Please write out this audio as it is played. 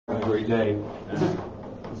Having a great day. Is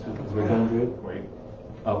we doing good? Wait.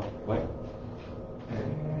 Oh, wait.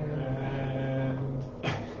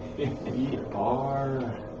 And we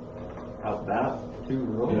are about to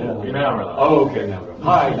roll. Yeah. Now we're live. Oh, okay. Now we're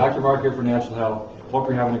Hi, Dr. Mark here for Natural Health. Hope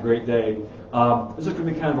you're having a great day. This is going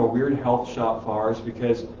to be kind of a weird health shop for us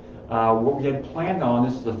because what we had planned on,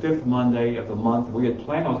 this is the 5th Monday of the month, we had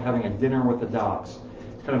planned on having a dinner with the docs.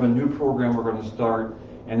 It's kind of a new program we're going to start,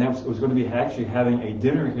 and that was going to be actually having a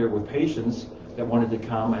dinner here with patients that wanted to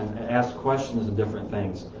come and ask questions and different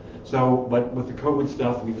things. So, but with the COVID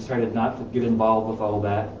stuff, we decided not to get involved with all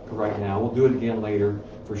that for right now. We'll do it again later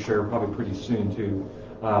for sure, probably pretty soon too,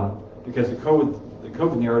 because the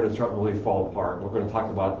COVID narrative is starting to really fall apart. I'm going to talk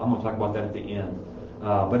about that at the end.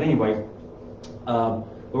 But anyway, what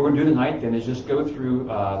we're going to do tonight then is just go through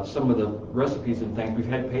some of the recipes and things. We've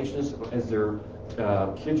had patients as their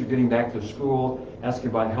kids are getting back to school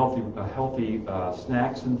asking about healthy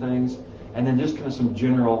snacks and things, and then just kind of some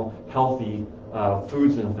general healthy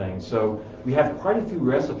foods and things. So we have quite a few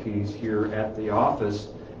recipes here at the office,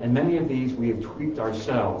 and many of these we have tweaked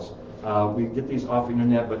ourselves. We get these off the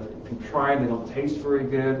internet, but if you try, they don't taste very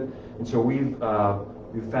good, and so we've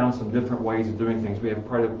found some different ways of doing things. We have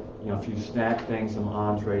quite a few snack things, some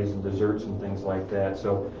entrees and desserts and things like that.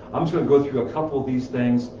 So I'm just going to go through a couple of these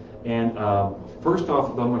things. And first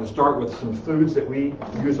off, I'm going to start with some foods that we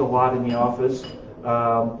use a lot in the office.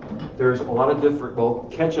 There's a lot of different, well,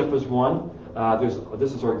 ketchup is one.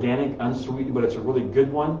 This is organic, unsweetened, but it's a really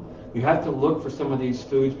good one. You have to look for some of these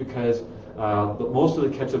foods because most of the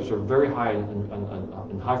ketchups are very high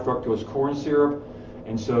in high fructose corn syrup,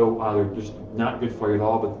 and so they're just not good for you at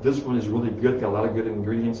all. But this one is really good, got a lot of good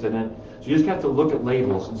ingredients in it. So you just have to look at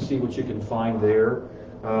labels and see what you can find there.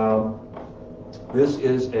 This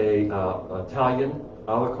is a Italian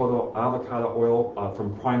avocado oil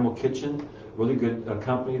from Primal Kitchen, really good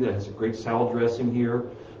company that has a great salad dressing here.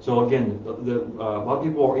 So again, a lot of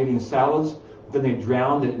people are eating salads, then they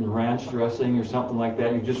drowned it in ranch dressing or something like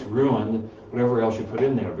that. You just ruined whatever else you put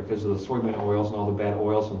in there because of the soybean oils and all the bad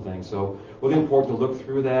oils and things. So really important to look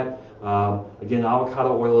through that. Again,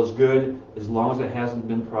 avocado oil is good as long as it hasn't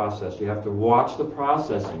been processed. You have to watch the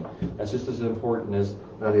processing. That's just as important as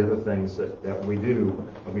the other things that we do,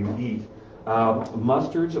 that we eat.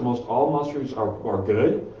 Mustards, almost all mustards are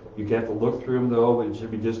good. You have to look through them though, but it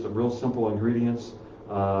should be just a real simple ingredients.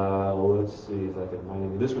 Let's see if I can find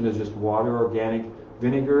any. This one is just water, organic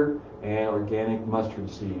vinegar, and organic mustard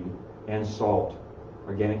seed, and salt,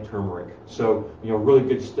 organic turmeric. So, really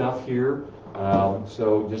good stuff here.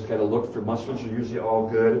 So just got to look for mustards are usually all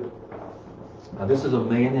good. This is a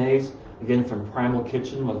mayonnaise, again from Primal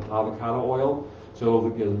Kitchen with avocado oil. So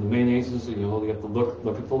the mayonnaises, you have to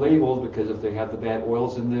look at the labels because if they have the bad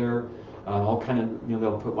oils in there, all kind of,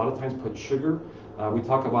 they'll put a lot of times put sugar. We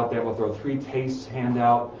talk about that with our 3 tastes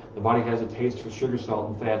handout. The body has a taste for sugar, salt,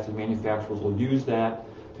 and fats, and manufacturers will use that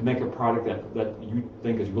to make a product that you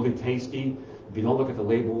think is really tasty. If you don't look at the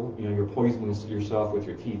label, you're poisoning yourself with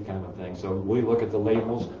your teeth, kind of a thing. So really look at the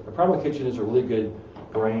labels. The Primal Kitchen is a really good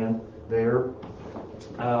brand there.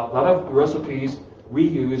 A lot of recipes we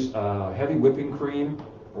use heavy whipping cream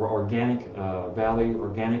or organic Valley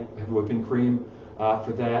organic heavy whipping cream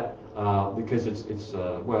for that. Because it's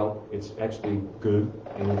actually good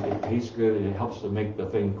and it tastes good and it helps to make the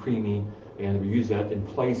thing creamy, and we use that in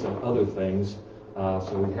place of other things.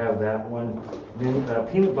 So we have that one. Then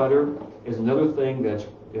peanut butter is another thing that's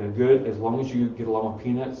good as long as you get along with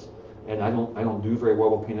peanuts. And I don't do very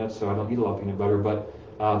well with peanuts, so I don't eat a lot of peanut butter. But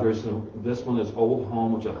this one is Old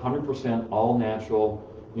Home, which is 100% all natural,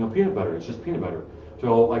 peanut butter. It's just peanut butter.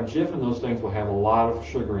 So like Jif and those things will have a lot of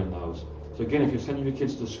sugar in those. So again, if you're sending your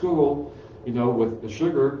kids to school, with the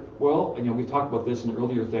sugar, well, we talked about this in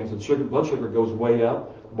earlier things, that blood sugar goes way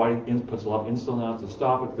up, the body puts a lot of insulin out to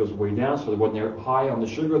stop it, goes way down, so that when they're high on the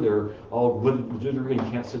sugar, they're all jittery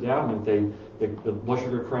and can't sit down, and if the blood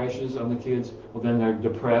sugar crashes on the kids, well then they're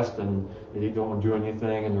depressed and they don't want to do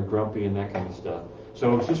anything and they're grumpy and that kind of stuff.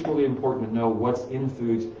 So it's just really important to know what's in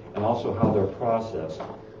foods and also how they're processed.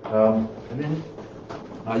 And then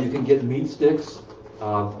you can get meat sticks.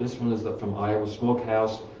 This one is from Iowa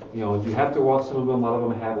Smokehouse. You have to watch some of them. A lot of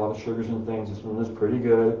them have a lot of sugars and things. This one is pretty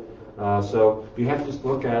good. So you have to just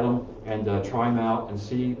look at them and try them out and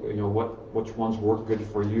see which ones work good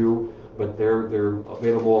for you. But they're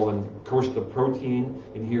available, and of course the protein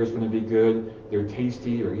in here is going to be good. They're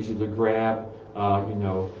tasty. They're easy to grab.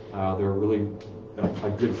 They're really a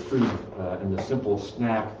good food and a simple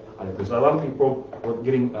snack. Because a lot of people are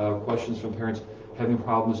getting questions from parents having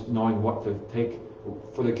problems knowing what to take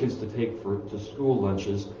for the kids to take to school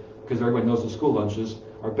lunches, because everybody knows the school lunches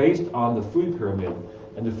are based on the food pyramid.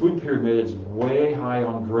 And the food pyramid is way high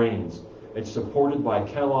on grains. It's supported by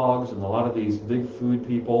Kellogg's and a lot of these big food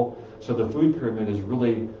people. So the food pyramid is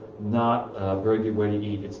really not a very good way to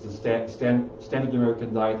eat. It's the standard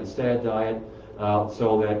American diet, the STAD diet,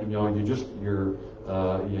 so that you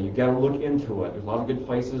got to look into it. There's a lot of good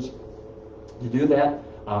places to do that.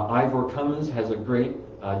 Ivor Cummins has a great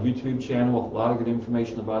YouTube channel with a lot of good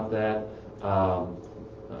information about that.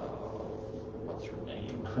 What's her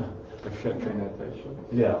name?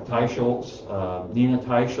 Yeah, Ty Schultz, Nina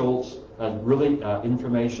Ty Schultz, really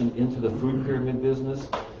information into the food pyramid business.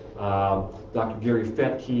 Dr. Gary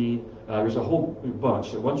Fettke, there's a whole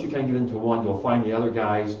bunch. So once you kind of get into one, you'll find the other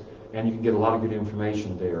guys, and you can get a lot of good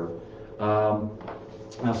information there.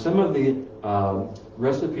 Now, some of the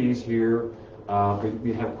recipes here,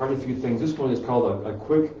 we have quite a few things. This one is called a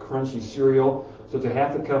quick crunchy cereal. So it's a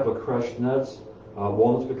half a cup of crushed nuts,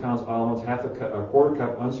 walnuts, pecans, almonds, a quarter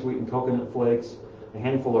cup unsweetened coconut flakes, a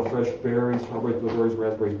handful of fresh berries, strawberries, blueberries,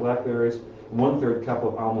 raspberries, blackberries, and 1/3 cup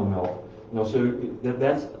of almond milk. So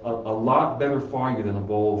that's a lot better for you than a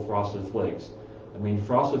bowl of Frosted Flakes. I mean,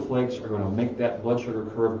 Frosted Flakes are going to make that blood sugar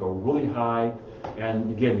curve go really high, and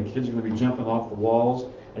again, the kids are going to be jumping off the walls,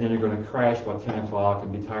 and then they're going to crash by 10 o'clock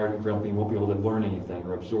and be tired and grumpy and won't be able to learn anything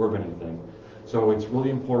or absorb anything. So it's really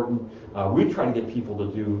important. We try to get people to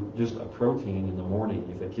do just a protein in the morning.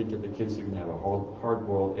 If they get the kids to have a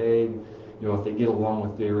hard-boiled egg, if they get along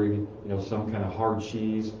with dairy, some kind of hard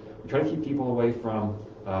cheese. We try to keep people away from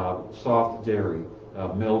soft dairy,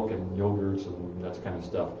 milk and yogurts and that kind of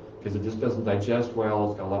stuff, because it just doesn't digest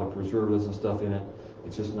well. It's got a lot of preservatives and stuff in it.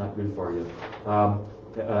 It's just not good for you.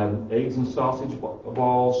 Eggs and sausage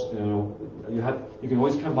balls. You can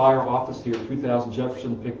always come by our office here at 2000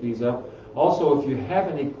 Jefferson and pick these up. Also, if you have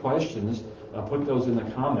any questions, put those in the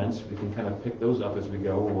comments. We can kind of pick those up as we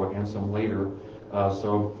go, or we'll answer them later.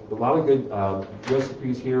 So a lot of good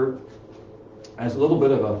recipes here. As a little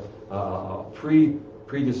bit of a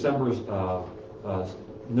pre-December's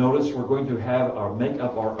notice, we're going to have make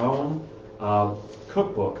up our own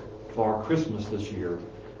cookbook for our Christmas this year.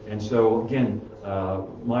 And so again,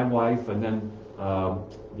 my wife and then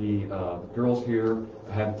the girls here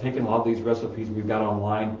have taken a lot of these recipes we've got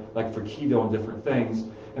online, like for keto and different things.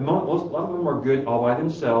 And a lot of them are good all by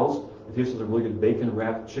themselves. This is a really good bacon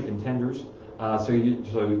wrapped chicken tenders. So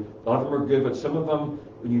a lot of them are good, but some of them,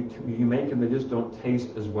 when you make them, they just don't taste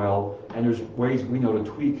as well. And there's ways we know to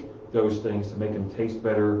tweak those things to make them taste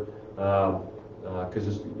better.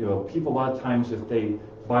 Because people a lot of times, if they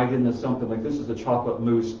bite into something like this is a chocolate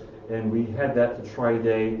mousse, and we had that to try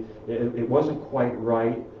today. It wasn't quite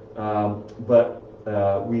right, but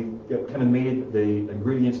we kind of made the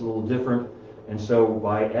ingredients a little different. And so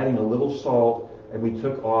by adding a little salt, and we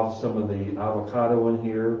took off some of the avocado in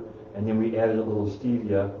here, and then we added a little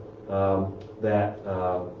stevia,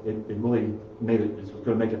 it really it's going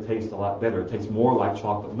to make it taste a lot better. It tastes more like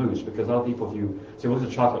chocolate mousse, because a lot of people, if you say, what's a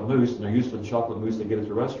chocolate mousse, and they're used to the chocolate mousse they get at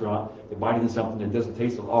the restaurant, they bite into something that doesn't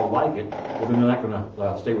taste at all like it, well, then they're not going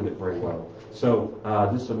to stay with it very well. So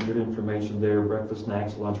just some good information there, breakfast,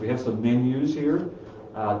 snacks, lunch. We have some menus here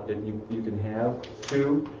that you can have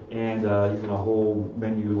too, and even a whole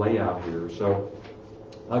menu layout here. So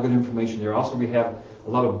a lot of good information there. Also, we have a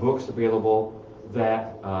lot of books available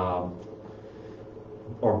that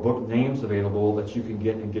or book names available that you can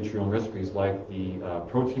get and get your own recipes, like the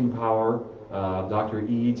Protein Power. Dr.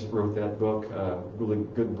 Eads wrote that book, really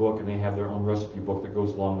good book, and they have their own recipe book that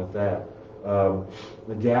goes along with that.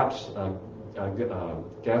 The GAPS,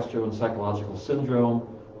 Gastro and Psychological Syndrome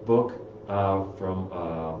book from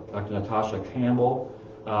Dr. Natasha Campbell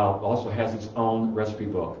also has its own recipe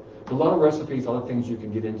book. A lot of recipes, other things you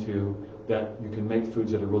can get into that you can make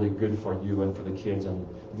foods that are really good for you and for the kids, and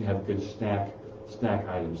you have good snack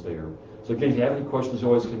items there. So again, if you have any questions, you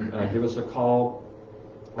always can give us a call.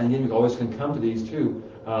 And again, you always can come to these too.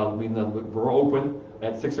 We're open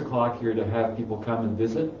at 6 o'clock here to have people come and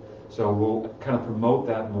visit. So we'll kind of promote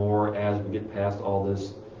that more as we get past all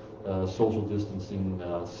this social distancing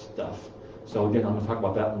stuff. So again, I'm going to talk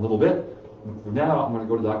about that in a little bit. For now, I'm going to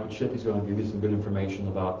go to Dr. Chip. He's going to give you some good information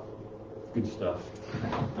about good stuff.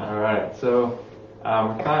 All right. So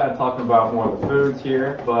we're kind of talking about more of the foods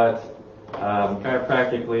here, but kind of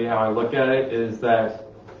practically how I look at it is that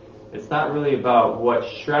it's not really about what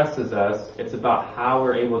stresses us, it's about how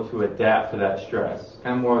we're able to adapt to that stress,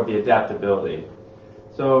 kind of more of the adaptability.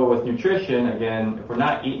 So with nutrition, again, if we're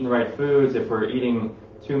not eating the right foods, if we're eating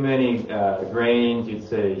too many grains, you'd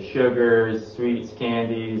say sugars, sweets,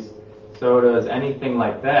 candies, sodas, anything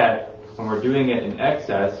like that, when we're doing it in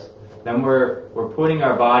excess, then we're putting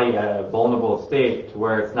our body at a vulnerable state to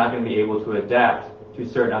where it's not going to be able to adapt to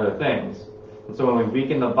certain other things. And so when we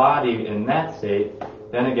weaken the body in that state,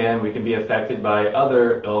 then again, we can be affected by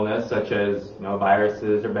other illness, such as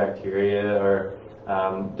viruses or bacteria or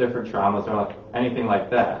different traumas or anything like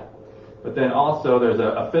that. But then also there's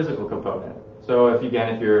a physical component. So if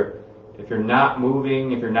you're not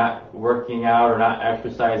moving, if you're not working out or not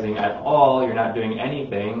exercising at all, you're not doing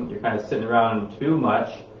anything, you're kind of sitting around too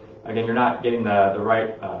much, again, you're not getting the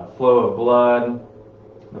right flow of blood,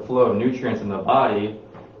 the flow of nutrients in the body,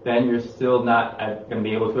 then you're still not going to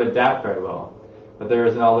be able to adapt very well. But there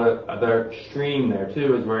is another extreme there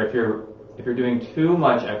too, is where if you're doing too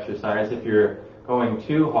much exercise, if you're going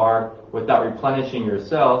too hard without replenishing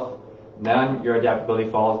yourself, then your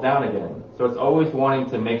adaptability falls down again. So it's always wanting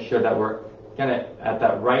to make sure that we're kind of at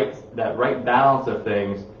that right balance of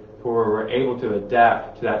things where we're able to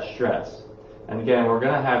adapt to that stress. And again, we're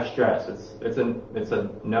going to have stress. It's a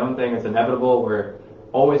known thing. It's inevitable. We're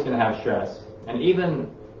always going to have stress. And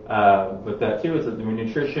even with that too, it's the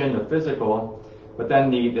nutrition, the physical, but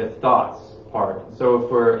then the thoughts part.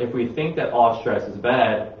 So if we think that all stress is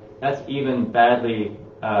bad, that's even badly.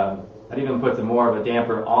 That even puts more of a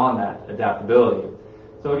damper on that adaptability.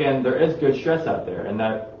 So again, there is good stress out there, and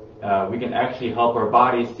that we can actually help our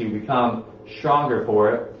bodies to become stronger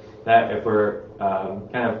for it. That if we're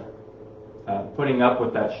kind of putting up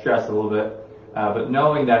with that stress a little bit, but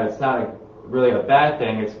knowing that it's not really a bad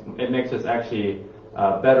thing, it makes us actually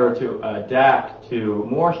better to adapt to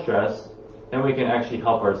more stress, then we can actually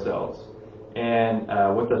help ourselves. And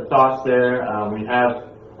with the thoughts there, we have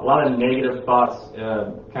a lot of negative thoughts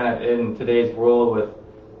kind of in today's world with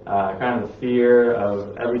kind of the fear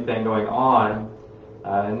of everything going on,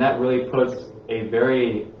 and that really puts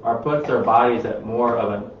our bodies at more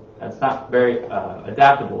of it's not very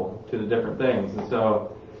adaptable to the different things. And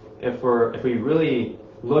so if we really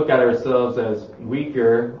look at ourselves as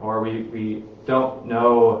weaker, or we don't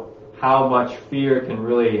know how much fear can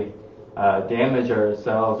really damage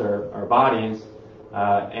ourselves or our bodies,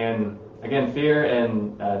 and again, fear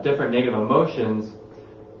and different negative emotions,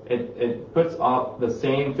 it puts off the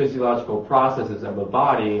same physiological processes of the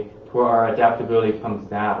body to where our adaptability comes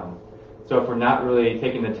down. So if we're not really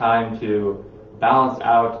taking the time to balance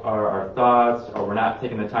out our thoughts, or we're not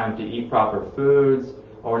taking the time to eat proper foods,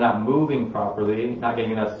 or we're not moving properly, not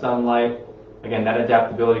getting enough sunlight, again, that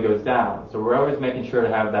adaptability goes down. So we're always making sure to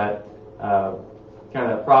have that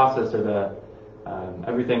kind of that process, or the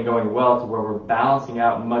everything going well, to where we're balancing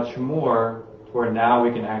out much more, to where now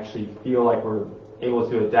we can actually feel like we're able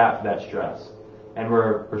to adapt to that stress. And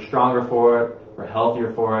we're stronger for it, we're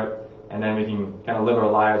healthier for it, and then we can kind of live our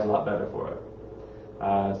lives a lot better for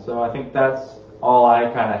it. So I think that's all I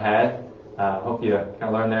kind of had. Hope you kind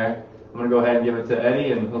of learned there. I'm going to go ahead and give it to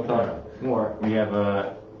Eddie, and he'll talk more. We have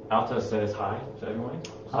Alta says hi to everyone.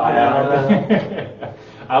 Hi, Alta.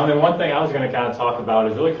 And one thing I was going to kind of talk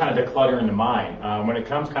about is really kind of decluttering the mind. When it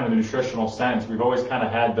comes kind of the nutritional sense, we've always kind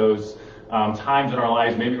of had those times in our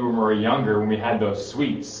lives, maybe when we were younger, when we had those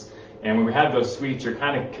sweets. And when we had those sweets, you're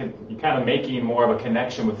kind of making more of a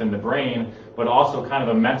connection within the brain, but also kind of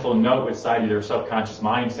a mental note inside of your subconscious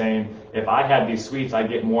mind saying, if I had these sweets, I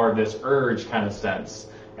get more of this urge kind of sense.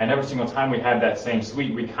 And every single time we have that same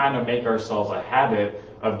sweet, we kind of make ourselves a habit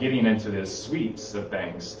of getting into this sweets of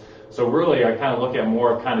things. So really, I kind of look at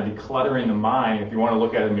more of kind of decluttering the mind, if you want to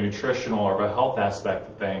look at a nutritional or a health aspect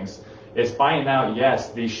of things, is finding out,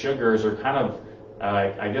 yes, these sugars are kind of,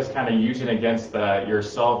 I guess, kind of using against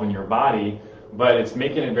yourself and your body, but it's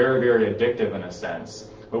making it very, very addictive in a sense.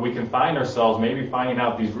 But we can find ourselves maybe finding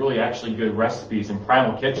out these really actually good recipes in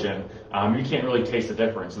Primal Kitchen. You can't really taste the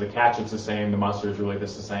difference. The ketchup's the same, the mustard's really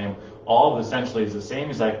just the same. All of it essentially is the same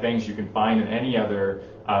exact things you can find in any other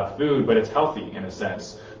food, but it's healthy in a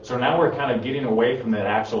sense. So now we're kind of getting away from that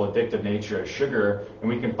actual addictive nature of sugar, and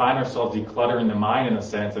we can find ourselves decluttering the mind in a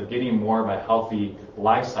sense of getting more of a healthy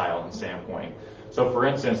lifestyle in standpoint. So for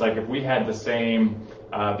instance, like if we had the same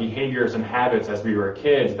behaviors and habits as we were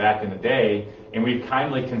kids back in the day, and we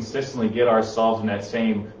kindly consistently get ourselves in that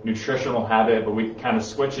same nutritional habit, but we kind of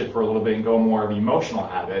switch it for a little bit and go more of an emotional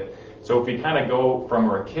habit. So if we kind of go from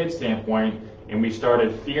our kid standpoint, and we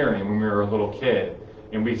started fearing when we were a little kid,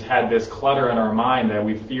 and we've had this clutter in our mind that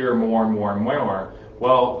we fear more and more and more,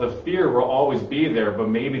 well, the fear will always be there, but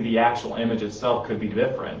maybe the actual image itself could be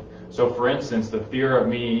different. So for instance, the fear of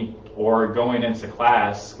me or going into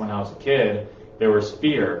class when I was a kid, there was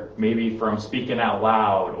fear, maybe from speaking out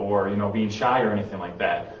loud or, being shy or anything like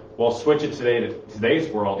that. Well, switch it to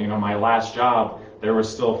today's world. My last job, there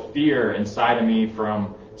was still fear inside of me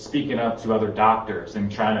from speaking up to other doctors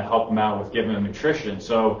and trying to help them out with giving them nutrition.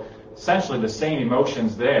 So essentially the same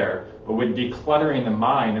emotions there, but with decluttering the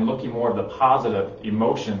mind and looking more of the positive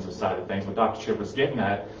emotions side of things, what Dr. Chip was getting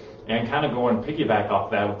at, and kind of going piggyback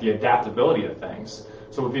off that with the adaptability of things.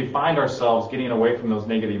 So if we find ourselves getting away from those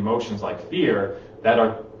negative emotions like fear that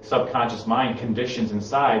our subconscious mind conditions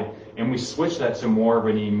inside, and we switch that to more of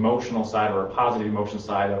an emotional side or a positive emotion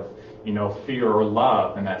side of, fear or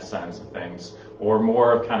love in that sense of things, or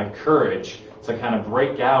more of kind of courage to kind of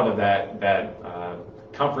break out of that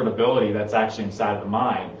comfortability that's actually inside of the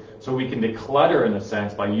mind. So we can declutter in a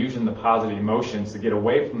sense by using the positive emotions to get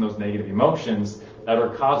away from those negative emotions that are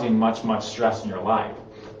causing much, much stress in your life.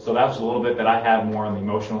 So that's a little bit that I have more on the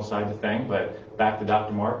emotional side of the thing, but back to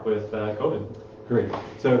Dr. Mark with COVID. Great.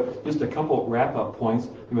 So just a couple wrap-up points.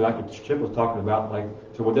 Dr. Chip was talking about,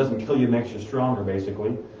 so what doesn't kill you makes you stronger,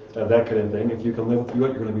 basically, that kind of thing. If you can live through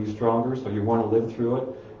it, you're going to be stronger, so you want to live through it.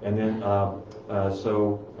 And then, what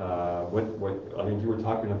I think you were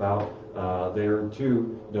talking about there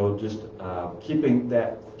too, just keeping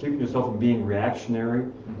yourself from being reactionary.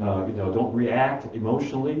 Don't react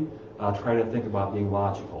emotionally. Try to think about being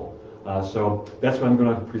logical. So that's what I'm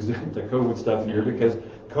going to present the COVID stuff here, because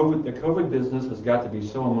the COVID business has got to be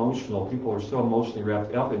so emotional. People are so emotionally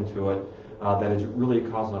wrapped up into it that it's really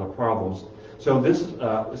causing a lot of problems. So this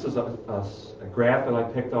is a graph that I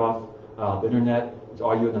picked off the internet. It's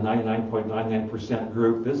all you in the 99.99%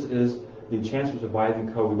 group. This is the chance of surviving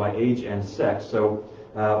COVID by age and sex. So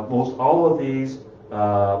most all of these,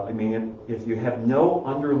 if you have no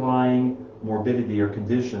underlying morbidity or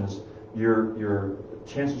conditions, your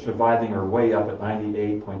chances of surviving are way up at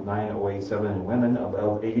 98.9087 in women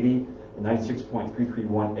above 80 and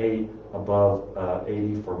 96.3318 above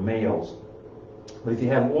 80 for males. But if you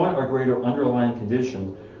have one or greater underlying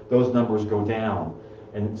condition, those numbers go down.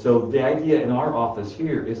 And so the idea in our office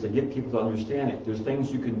here is to get people to understand it. There's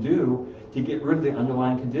things you can do to get rid of the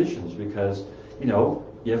underlying conditions, because,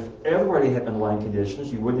 if everybody had underlying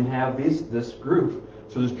conditions, you wouldn't have this group.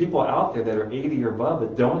 So there's people out there that are 80 or above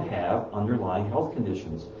that don't have underlying health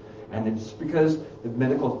conditions. And it's because the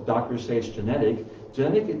medical doctors say it's genetic.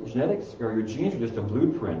 Genetics, or your genes, are just a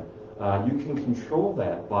blueprint. You can control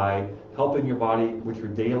that by helping your body with your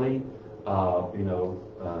daily,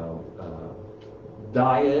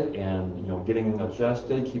 diet and getting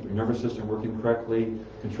adjusted, keeping your nervous system working correctly,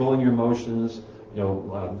 controlling your emotions,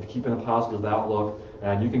 keeping a positive outlook,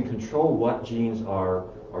 and you can control what genes are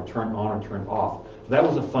turned on or turned off. So that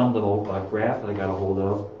was a fun little graph that I got a hold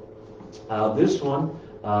of. This one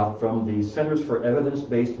from the Centers for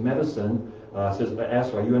Evidence-Based Medicine says,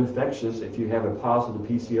 asks, are you infectious if you have a positive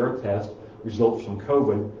PCR test results from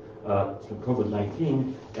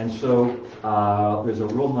COVID-19? And so there's a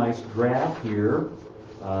real nice graph here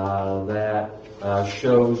that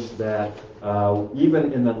shows that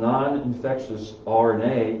even in the non-infectious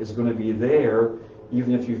RNA is going to be there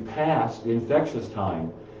even if you've passed the infectious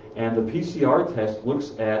time. And the PCR test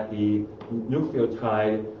looks at the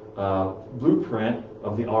nucleotide blueprint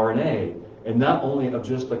of the RNA, and not only of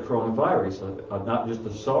just the coronavirus, not just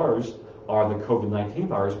the SARS or the COVID-19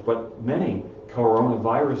 virus, but many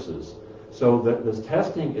coronaviruses. So this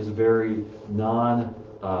testing is very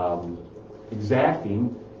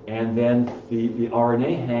non-exacting, and then the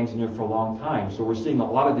RNA hangs in there for a long time. So we're seeing a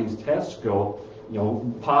lot of these tests go,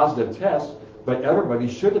 positive tests, but everybody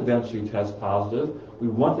should eventually test positive. We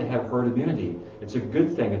want to have herd immunity. It's a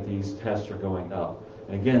good thing that these tests are going up.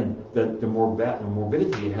 And again, the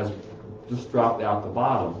morbidity has just dropped out the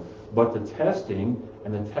bottom, but the testing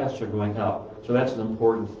and the tests are going up. So that's an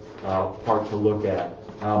important part to look at.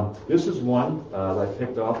 This is one that I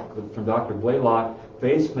picked off from Dr. Blaylock.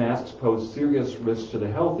 Face masks pose serious risks to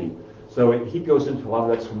the healthy. So he goes into a lot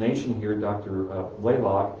of explanation here, Dr.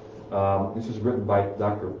 Blaylock. This is written by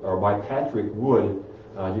by Patrick Wood.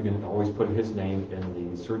 You can always put his name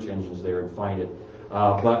in the search engines there and find it.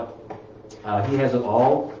 But he has it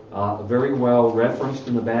all very well referenced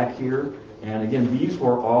in the back here. And again, these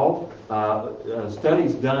were all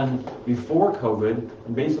studies done before COVID,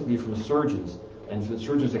 and basically from surgeons. And the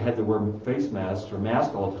surgeons that had to wear face masks or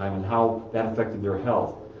masks all the time, and how that affected their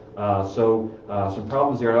health. So some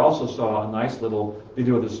problems there. I also saw a nice little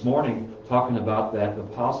video this morning talking about that the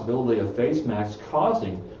possibility of face masks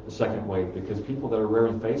causing the second wave, because people that are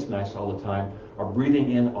wearing face masks all the time are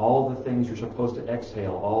breathing in all the things you're supposed to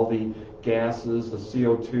exhale, all the gases, the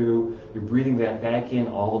CO2. You're breathing that back in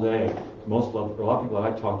all day. A lot of people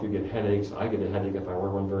that I talk to get headaches. I get a headache if I wear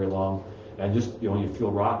one very long, and just you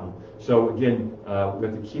feel rotten. So again, we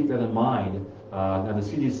have to keep that in mind. Now the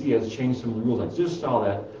CDC has changed some of the rules. I just saw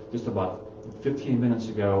that just about 15 minutes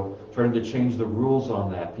ago, trying to change the rules on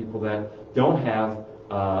that. People that don't have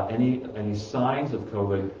any signs of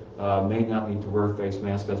COVID may not need to wear face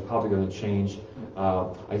masks. That's probably going to change.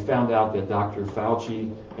 I found out that Dr.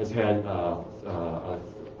 Fauci has had a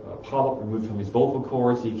polyp removed from his vocal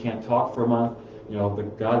cords. He can't talk for a month. You know,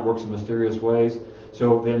 but God works in mysterious ways.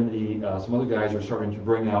 So then some other guys are starting to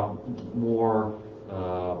bring out more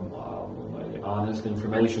honest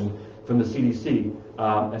information from the CDC.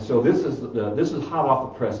 And so this is hot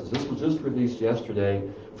off the presses. This was just released yesterday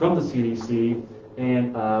from the CDC.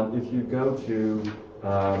 And if you go to,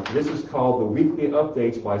 this is called the Weekly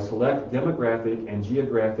Updates by Select Demographic and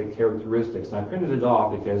Geographic Characteristics. And I printed it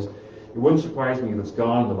off because it wouldn't surprise me if it's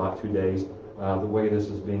gone in about 2 days, the way this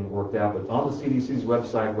is being worked out. But on the CDC's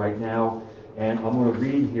website right now, and I'm going to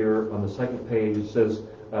read here on the second page, it says,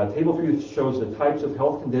 Table 3 shows the types of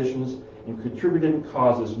health conditions and contributing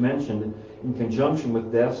causes mentioned in conjunction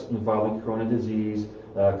with deaths involving corona disease,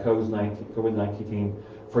 COVID-19.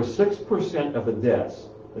 For 6% of the deaths,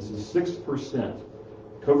 this is 6%,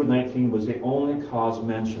 COVID-19 was the only cause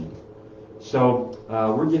mentioned. So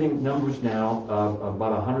we're getting numbers now of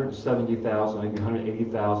about 170,000, maybe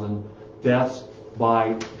 180,000 deaths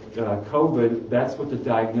by COVID. That's what the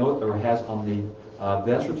diagnosis or has on the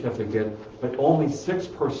death certificate, but only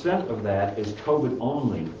 6% of that is COVID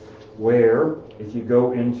only. Where if you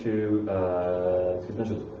go into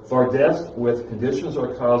for deaths with conditions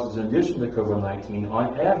or causes in addition to COVID-19,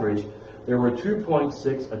 on average, there were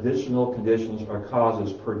 2.6 additional conditions or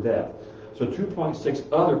causes per death. So 2.6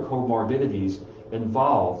 other comorbidities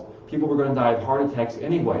involved. People were going to die of heart attacks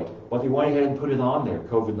anyway, but they went ahead and put it on there,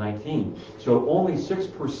 COVID-19. So only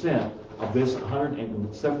 6% of this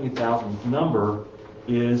 170,000 number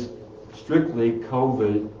is strictly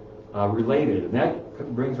COVID related. And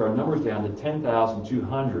that brings our numbers down to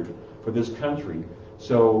 10,200 for this country.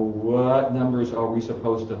 So what numbers are we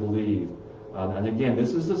supposed to believe? And again,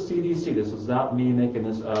 this is the CDC. This is not me making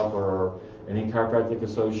this up or any chiropractic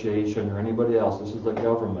association or anybody else. This is the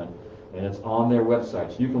government, and it's on their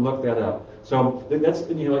website, so you can look that up. So that's,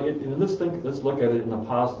 you know, let's look at it in a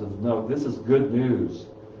positive note. This is good news.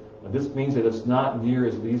 This means that it's not near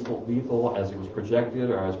as lethal as it was projected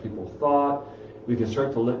or as people thought. We can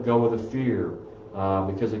start to let go of the fear,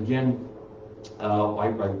 because again, I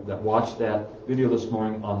watched that video this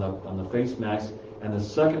morning on the face mask, and the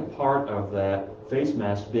second part of that face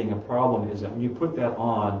mask being a problem is that when you put that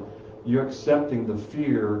on, you're accepting the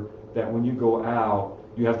fear that when you go out,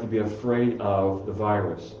 you have to be afraid of the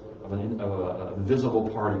virus, of a invisible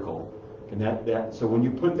particle. And so when you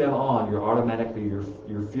put that on, you're automatically,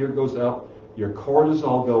 your fear goes up, your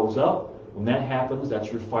cortisol goes up. When that happens,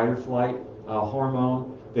 that's your fight or flight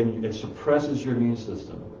hormone, then it suppresses your immune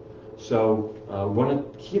system. So we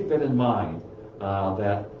want to keep that in mind,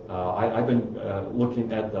 that I've been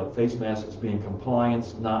looking at the face mask as being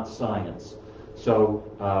compliance, not science. So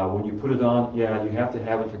when you put it on, yeah, you have to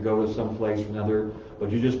have it to go to some place or another, but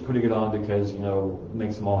you're just putting it on because, you know, it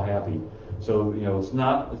makes them all happy. So, you know, it's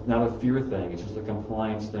not a fear thing. It's just a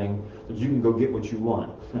compliance thing that you can go get what you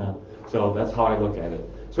want. So that's how I look at it.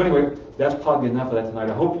 So anyway, that's probably enough of that tonight.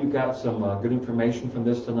 I hope you got some good information from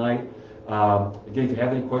this tonight. Again, if you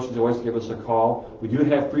have any questions, always give us a call. We do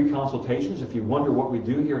have free consultations. If you wonder what we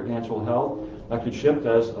do here at Natural Health, Dr. Chip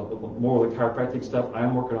does more of the chiropractic stuff.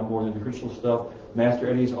 I'm working on more of the nutritional stuff. Master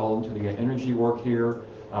Eddie's all into the energy work here,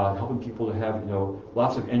 helping people to have, you know,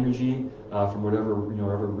 lots of energy from whatever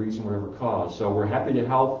reason, whatever cause. So we're happy to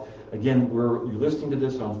help. Again, you're listening to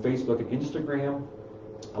this on Facebook and Instagram.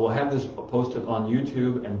 I will have this posted on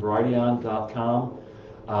YouTube and Brighteon.com.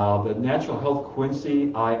 The Natural Health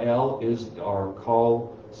Quincy IL is our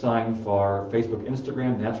call sign for Facebook,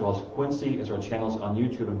 Instagram. Natural Health Quincy is our channels on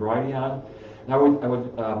YouTube and Brighteon. And I would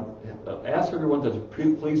ask everyone to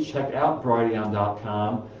please check out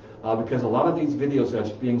Brighteon.com because a lot of these videos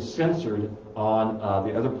that's being censored on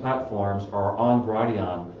the other platforms are on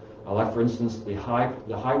Brighteon. Like for instance, the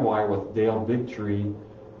high wire with Dale Bigtree,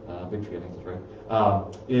 I think that's right,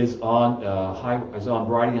 is on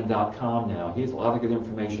Brighteon.com now. He has a lot of good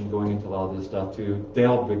information going into a lot of this stuff too.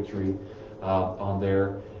 Dale Bigtree on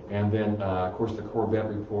there, and then of course the Corvette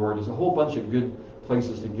Report. There's a whole bunch of good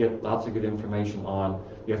places to get lots of good information on.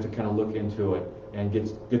 You have to kind of look into it and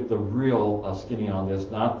get the real skinny on this,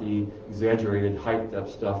 not the exaggerated, hyped up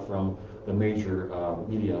stuff from the major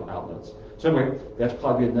media outlets. So anyway, that's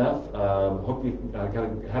probably enough. Hope you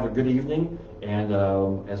have a good evening, and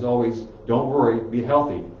as always, don't worry, be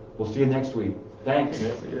healthy. We'll see you next week. Thanks.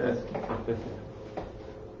 Yes.